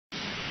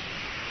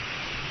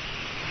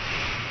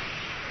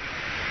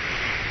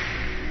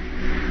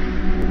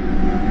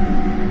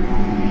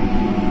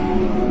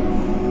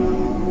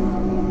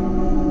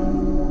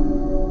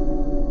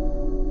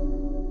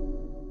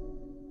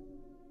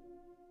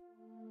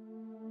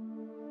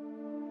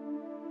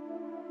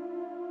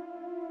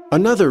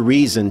Another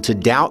reason to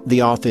doubt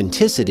the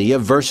authenticity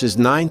of verses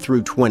 9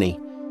 through 20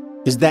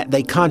 is that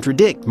they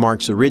contradict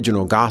Mark's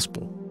original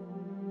gospel.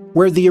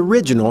 Where the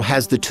original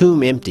has the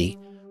tomb empty,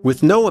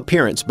 with no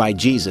appearance by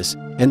Jesus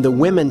and the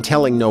women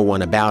telling no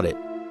one about it,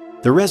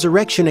 the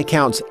resurrection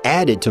accounts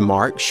added to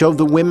Mark show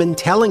the women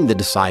telling the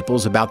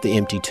disciples about the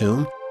empty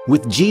tomb,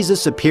 with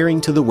Jesus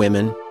appearing to the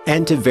women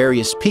and to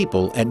various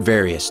people at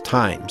various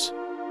times.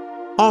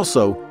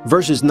 Also,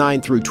 verses 9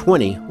 through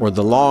 20, or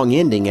the long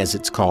ending as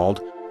it's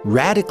called,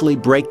 radically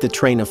break the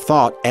train of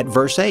thought at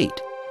verse 8.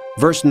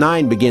 Verse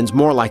 9 begins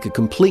more like a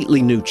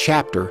completely new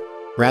chapter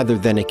rather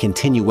than a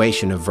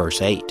continuation of verse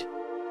 8.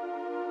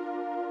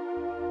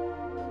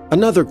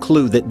 Another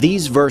clue that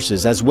these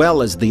verses, as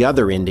well as the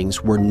other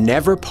endings, were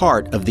never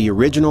part of the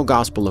original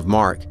Gospel of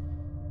Mark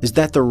is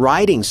that the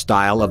writing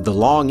style of the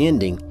long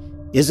ending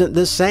isn't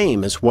the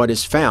same as what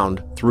is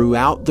found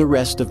throughout the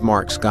rest of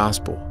Mark's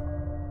Gospel.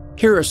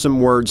 Here are some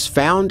words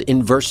found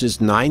in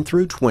verses 9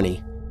 through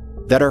 20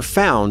 that are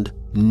found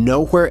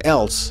nowhere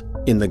else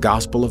in the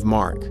Gospel of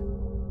Mark.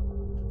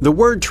 The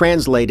word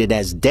translated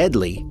as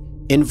deadly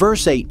in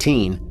verse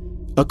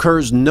 18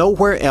 occurs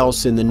nowhere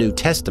else in the New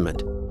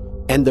Testament,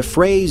 and the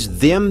phrase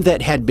them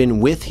that had been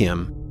with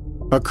him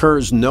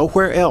occurs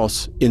nowhere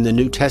else in the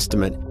New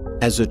Testament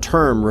as a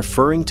term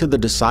referring to the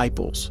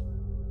disciples.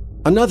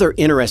 Another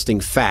interesting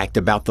fact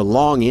about the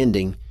long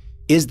ending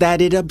is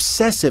that it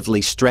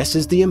obsessively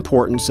stresses the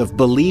importance of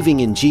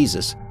believing in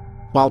Jesus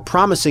while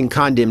promising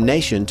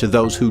condemnation to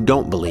those who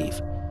don't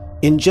believe.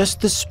 In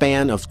just the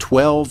span of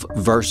 12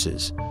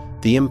 verses,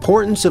 the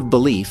importance of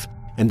belief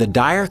and the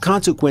dire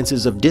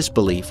consequences of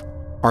disbelief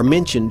are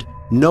mentioned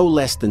no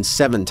less than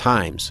 7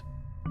 times,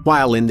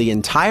 while in the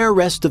entire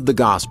rest of the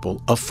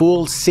Gospel, a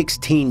full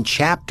 16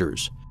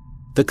 chapters,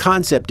 the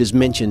concept is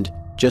mentioned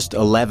just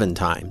 11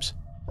 times.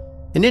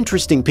 An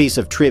interesting piece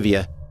of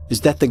trivia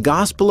is that the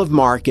Gospel of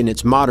Mark in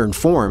its modern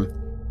form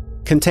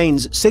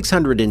contains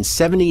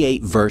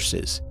 678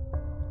 verses.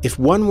 If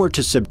one were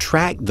to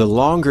subtract the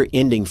longer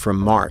ending from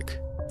Mark,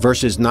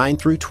 verses 9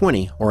 through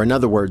 20, or in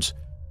other words,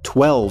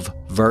 12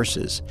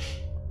 verses,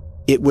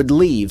 it would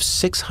leave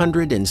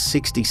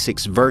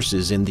 666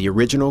 verses in the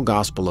original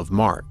Gospel of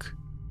Mark.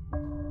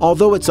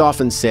 Although it's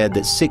often said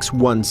that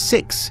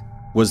 616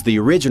 was the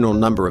original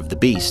number of the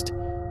beast,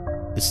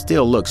 it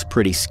still looks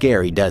pretty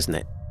scary, doesn't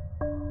it?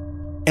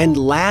 And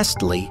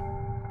lastly,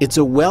 it's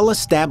a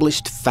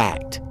well-established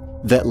fact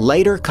that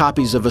later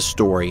copies of a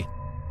story,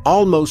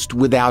 almost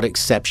without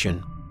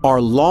exception,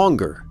 are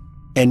longer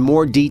and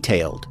more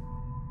detailed.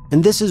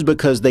 And this is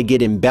because they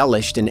get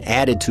embellished and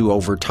added to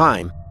over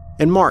time,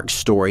 and Mark's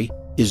story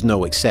is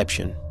no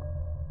exception.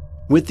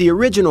 With the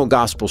original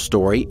gospel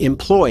story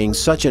employing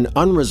such an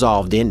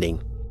unresolved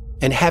ending,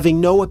 and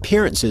having no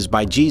appearances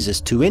by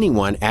Jesus to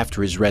anyone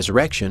after his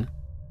resurrection,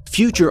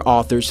 future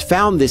authors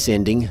found this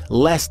ending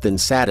less than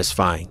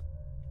satisfying,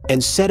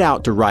 and set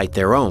out to write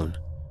their own,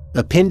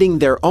 appending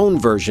their own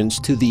versions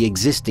to the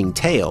existing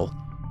tale,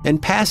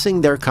 and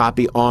passing their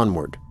copy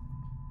onward.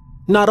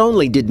 Not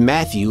only did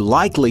Matthew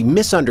likely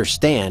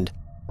misunderstand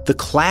the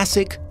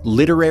classic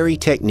literary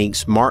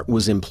techniques Mark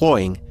was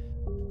employing,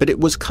 but it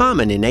was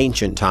common in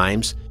ancient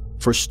times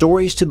for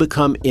stories to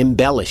become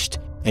embellished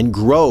and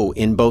grow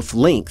in both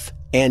length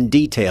and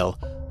detail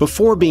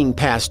before being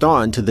passed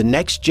on to the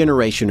next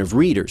generation of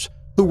readers,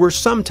 who were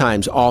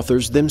sometimes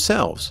authors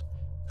themselves,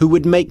 who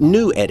would make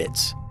new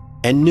edits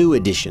and new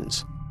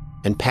additions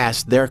and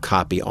pass their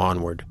copy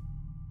onward.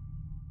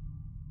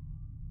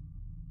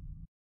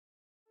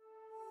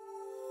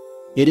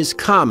 It is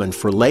common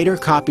for later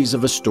copies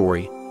of a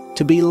story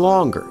to be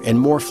longer and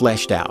more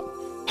fleshed out,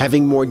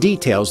 having more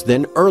details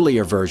than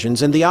earlier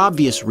versions, and the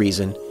obvious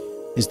reason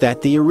is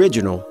that the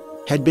original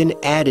had been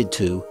added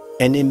to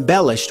and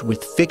embellished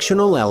with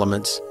fictional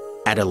elements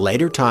at a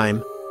later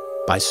time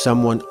by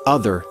someone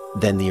other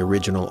than the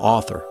original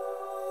author.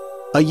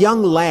 A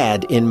young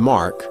lad in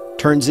Mark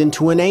turns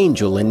into an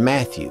angel in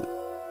Matthew.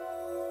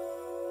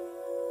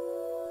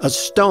 A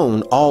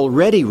stone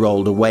already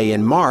rolled away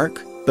in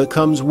Mark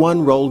becomes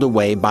one rolled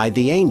away by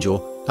the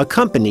angel,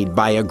 accompanied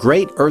by a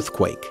great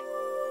earthquake.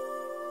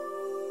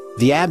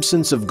 The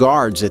absence of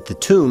guards at the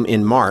tomb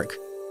in Mark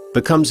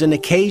becomes an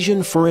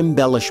occasion for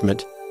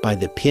embellishment by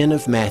the pen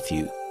of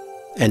Matthew,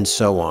 and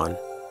so on.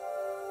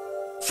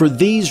 For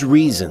these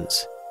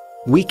reasons,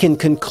 we can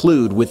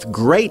conclude with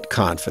great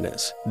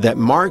confidence that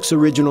Mark's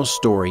original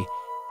story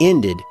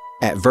ended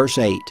at verse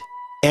 8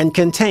 and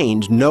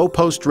contained no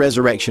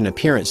post-resurrection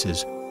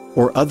appearances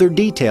or other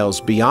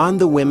details beyond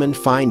the women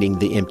finding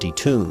the empty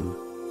tomb.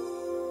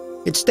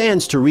 It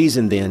stands to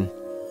reason, then,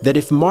 that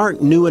if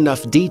Mark knew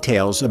enough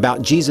details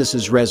about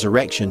Jesus'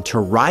 resurrection to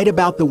write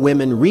about the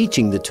women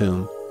reaching the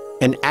tomb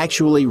and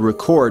actually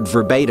record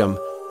verbatim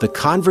the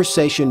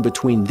conversation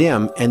between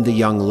them and the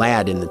young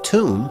lad in the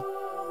tomb,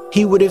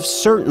 he would have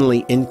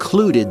certainly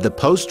included the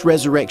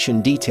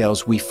post-resurrection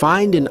details we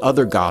find in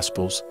other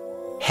Gospels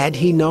had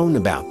he known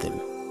about them.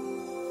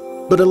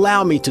 But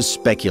allow me to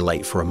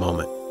speculate for a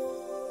moment.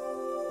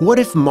 What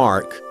if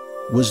Mark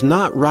was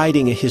not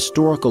writing a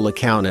historical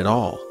account at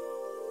all,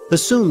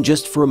 Assume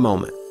just for a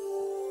moment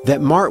that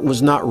Mark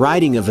was not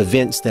writing of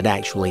events that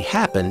actually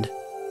happened,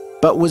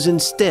 but was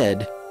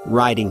instead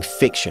writing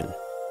fiction.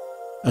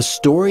 A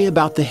story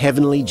about the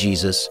heavenly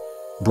Jesus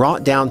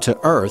brought down to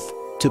earth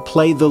to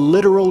play the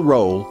literal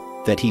role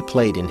that he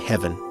played in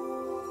heaven.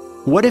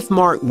 What if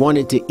Mark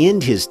wanted to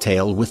end his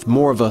tale with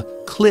more of a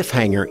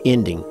cliffhanger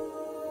ending?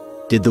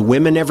 Did the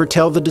women ever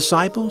tell the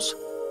disciples?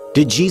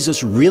 Did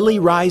Jesus really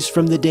rise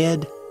from the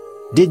dead?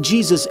 Did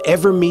Jesus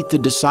ever meet the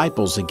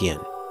disciples again?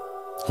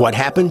 What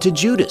happened to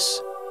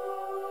Judas?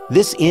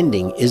 This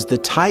ending is the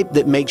type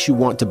that makes you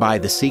want to buy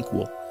the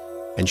sequel.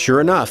 And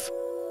sure enough,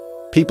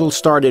 people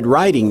started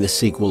writing the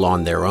sequel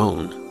on their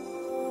own.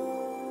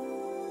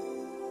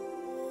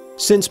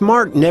 Since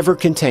Mark never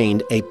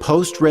contained a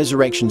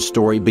post-resurrection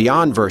story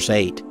beyond verse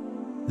 8,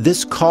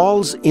 this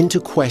calls into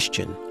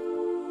question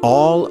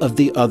all of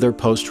the other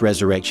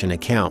post-resurrection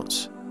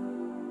accounts.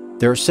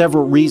 There are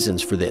several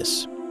reasons for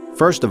this.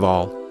 First of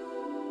all,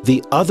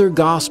 the other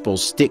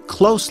Gospels stick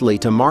closely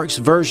to Mark's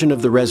version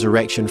of the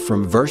resurrection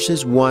from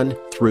verses 1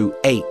 through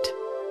 8,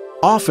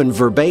 often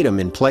verbatim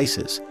in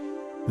places,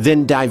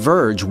 then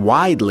diverge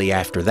widely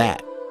after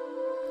that.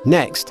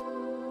 Next,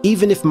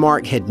 even if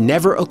Mark had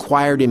never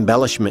acquired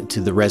embellishment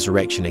to the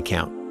resurrection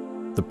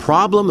account, the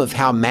problem of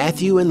how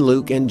Matthew and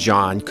Luke and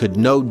John could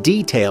know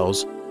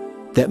details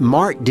that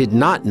Mark did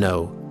not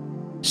know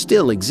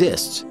still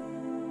exists.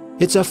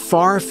 It's a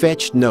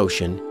far-fetched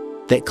notion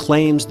that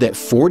claims that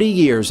 40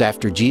 years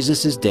after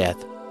Jesus'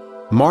 death,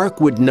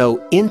 Mark would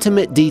know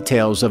intimate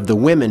details of the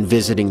women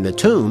visiting the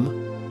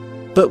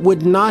tomb, but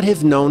would not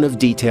have known of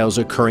details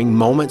occurring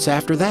moments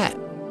after that,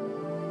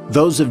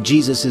 those of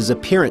Jesus'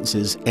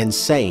 appearances and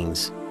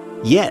sayings.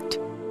 Yet,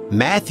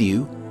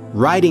 Matthew,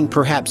 writing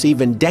perhaps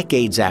even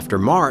decades after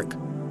Mark,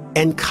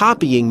 and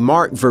copying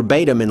Mark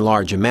verbatim in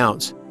large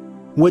amounts,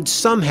 would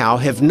somehow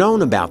have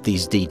known about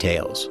these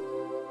details.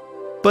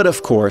 But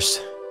of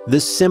course, the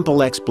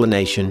simple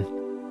explanation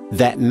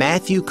that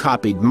Matthew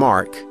copied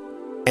Mark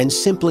and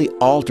simply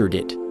altered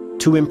it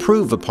to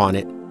improve upon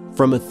it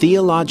from a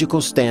theological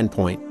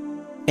standpoint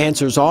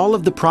answers all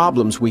of the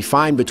problems we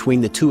find between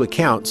the two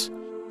accounts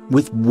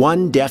with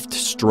one deft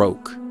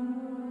stroke.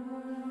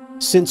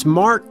 Since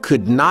Mark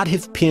could not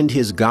have penned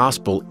his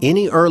gospel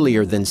any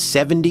earlier than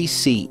 70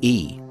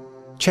 CE,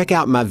 check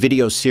out my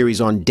video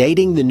series on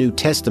dating the New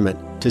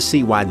Testament to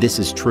see why this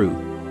is true.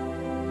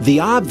 The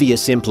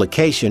obvious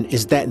implication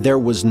is that there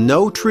was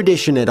no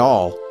tradition at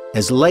all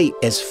as late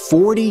as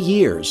 40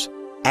 years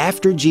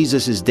after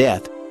Jesus'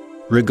 death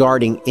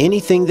regarding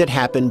anything that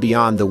happened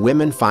beyond the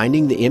women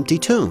finding the empty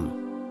tomb.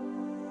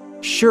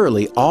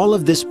 Surely all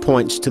of this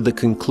points to the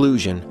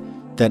conclusion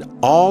that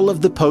all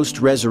of the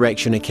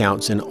post-resurrection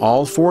accounts in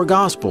all four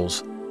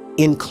Gospels,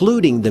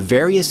 including the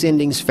various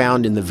endings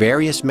found in the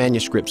various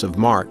manuscripts of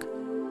Mark,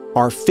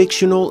 are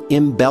fictional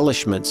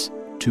embellishments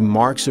to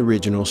Mark's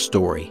original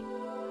story.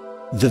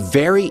 The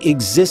very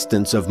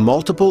existence of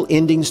multiple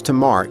endings to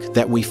Mark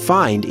that we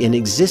find in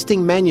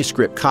existing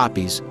manuscript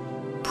copies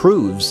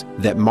proves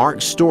that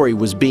Mark's story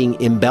was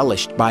being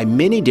embellished by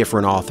many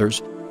different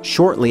authors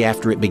shortly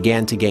after it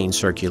began to gain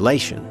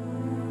circulation.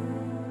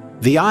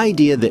 The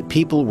idea that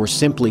people were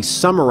simply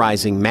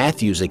summarizing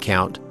Matthew's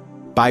account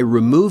by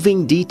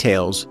removing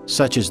details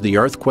such as the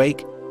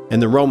earthquake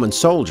and the Roman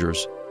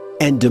soldiers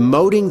and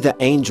demoting the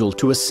angel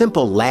to a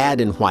simple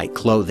lad in white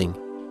clothing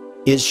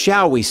is,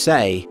 shall we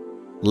say,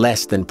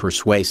 less than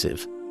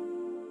persuasive.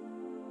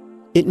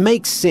 It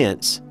makes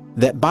sense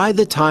that by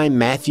the time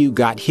Matthew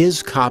got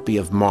his copy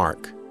of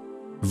Mark,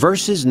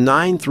 verses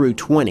 9 through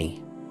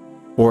 20,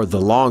 or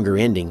the longer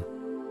ending,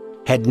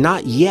 had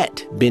not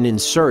yet been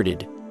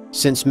inserted,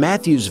 since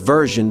Matthew's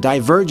version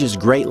diverges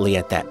greatly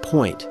at that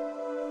point.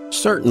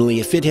 Certainly,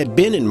 if it had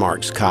been in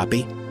Mark's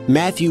copy,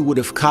 Matthew would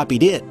have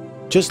copied it,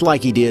 just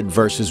like he did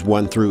verses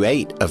 1 through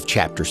 8 of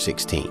chapter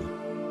 16.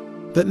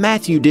 But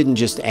Matthew didn't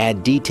just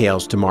add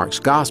details to Mark's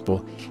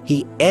gospel,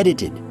 he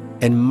edited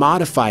and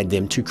modified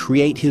them to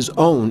create his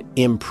own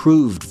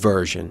improved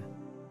version.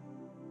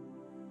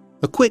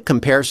 A quick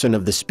comparison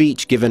of the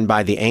speech given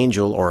by the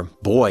angel, or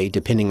boy,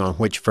 depending on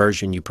which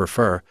version you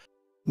prefer,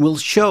 will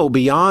show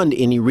beyond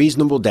any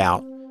reasonable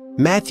doubt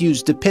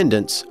Matthew's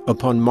dependence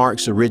upon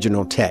Mark's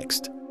original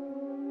text.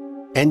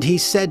 And he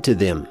said to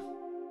them,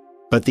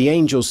 but the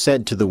angel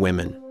said to the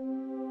women,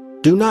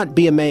 "Do not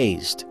be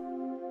amazed.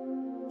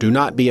 Do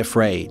not be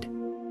afraid.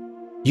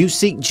 You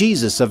seek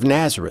Jesus of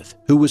Nazareth,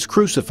 who was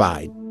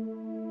crucified.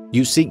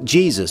 You seek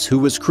Jesus who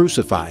was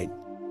crucified.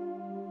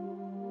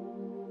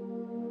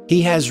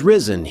 He has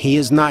risen, he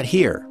is not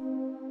here.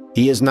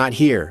 He is not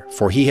here,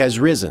 for he has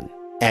risen,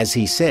 as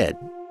he said.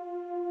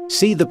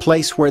 See the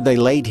place where they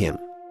laid him.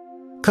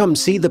 Come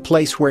see the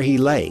place where he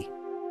lay.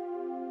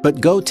 But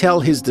go tell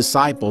his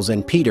disciples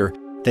and Peter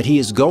that he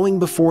is going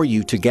before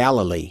you to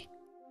Galilee.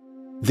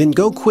 Then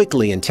go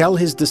quickly and tell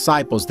his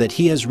disciples that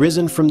he has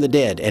risen from the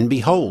dead, and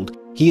behold,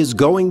 he is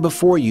going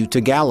before you to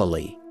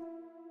Galilee.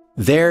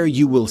 There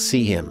you will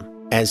see him,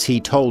 as he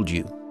told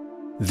you.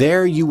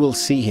 There you will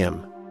see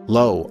him.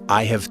 Lo,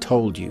 I have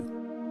told you."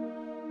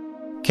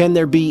 Can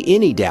there be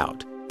any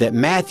doubt that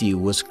Matthew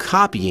was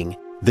copying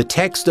the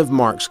text of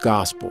Mark's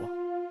Gospel.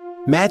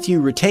 Matthew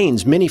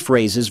retains many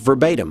phrases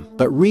verbatim,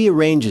 but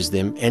rearranges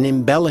them and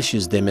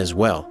embellishes them as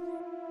well.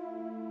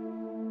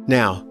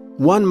 Now,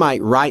 one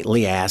might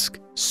rightly ask,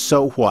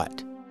 so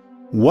what?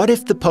 What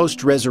if the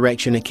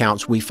post-resurrection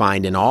accounts we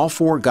find in all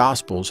four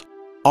Gospels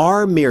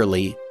are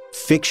merely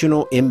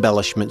fictional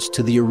embellishments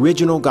to the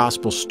original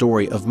Gospel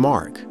story of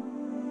Mark?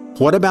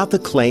 What about the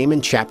claim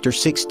in chapter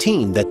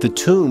 16 that the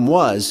tomb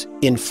was,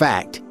 in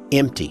fact,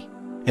 empty,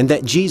 and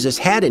that Jesus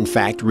had in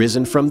fact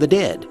risen from the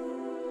dead?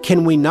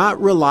 Can we not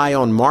rely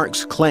on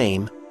Mark's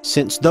claim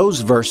since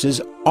those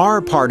verses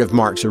are part of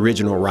Mark's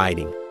original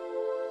writing?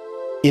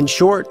 In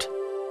short,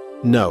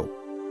 no,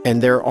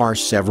 and there are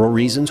several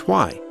reasons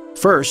why.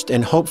 First,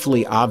 and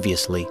hopefully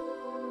obviously,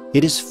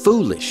 it is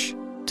foolish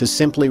to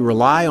simply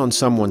rely on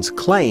someone's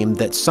claim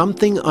that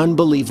something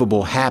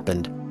unbelievable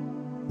happened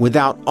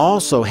without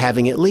also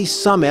having at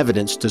least some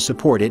evidence to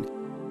support it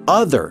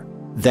other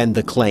than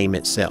the claim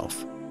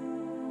itself.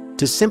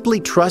 To simply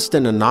trust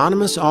an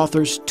anonymous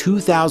author's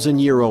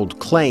 2,000-year-old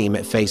claim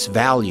at face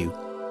value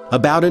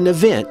about an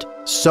event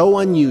so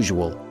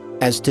unusual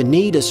as to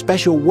need a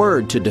special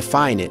word to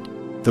define it,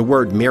 the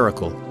word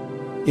miracle,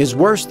 is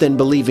worse than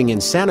believing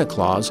in Santa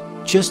Claus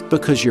just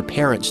because your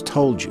parents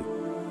told you.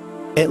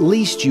 At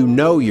least you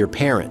know your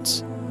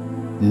parents.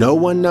 No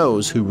one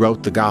knows who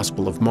wrote the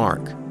Gospel of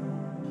Mark.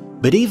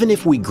 But even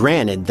if we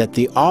granted that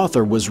the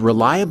author was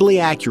reliably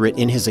accurate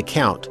in his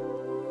account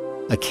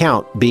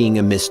being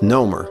a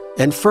misnomer,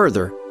 and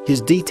further,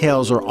 his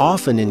details are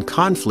often in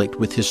conflict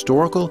with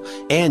historical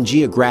and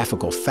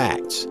geographical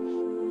facts,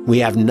 we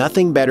have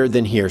nothing better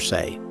than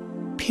hearsay.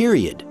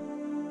 Period.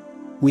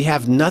 We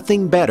have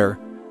nothing better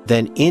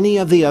than any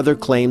of the other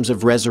claims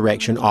of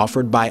resurrection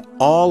offered by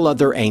all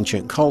other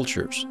ancient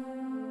cultures.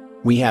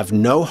 We have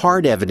no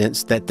hard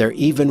evidence that there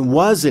even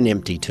was an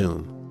empty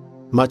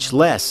tomb, much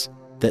less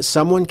that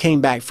someone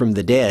came back from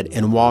the dead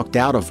and walked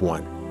out of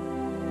one.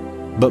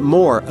 But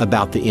more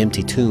about the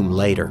empty tomb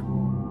later.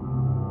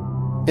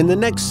 In the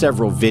next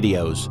several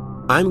videos,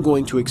 I'm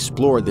going to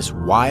explore this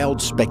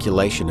wild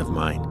speculation of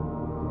mine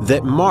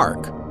that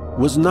Mark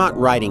was not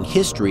writing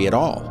history at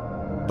all,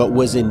 but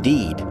was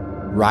indeed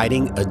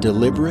writing a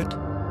deliberate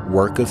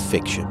work of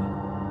fiction.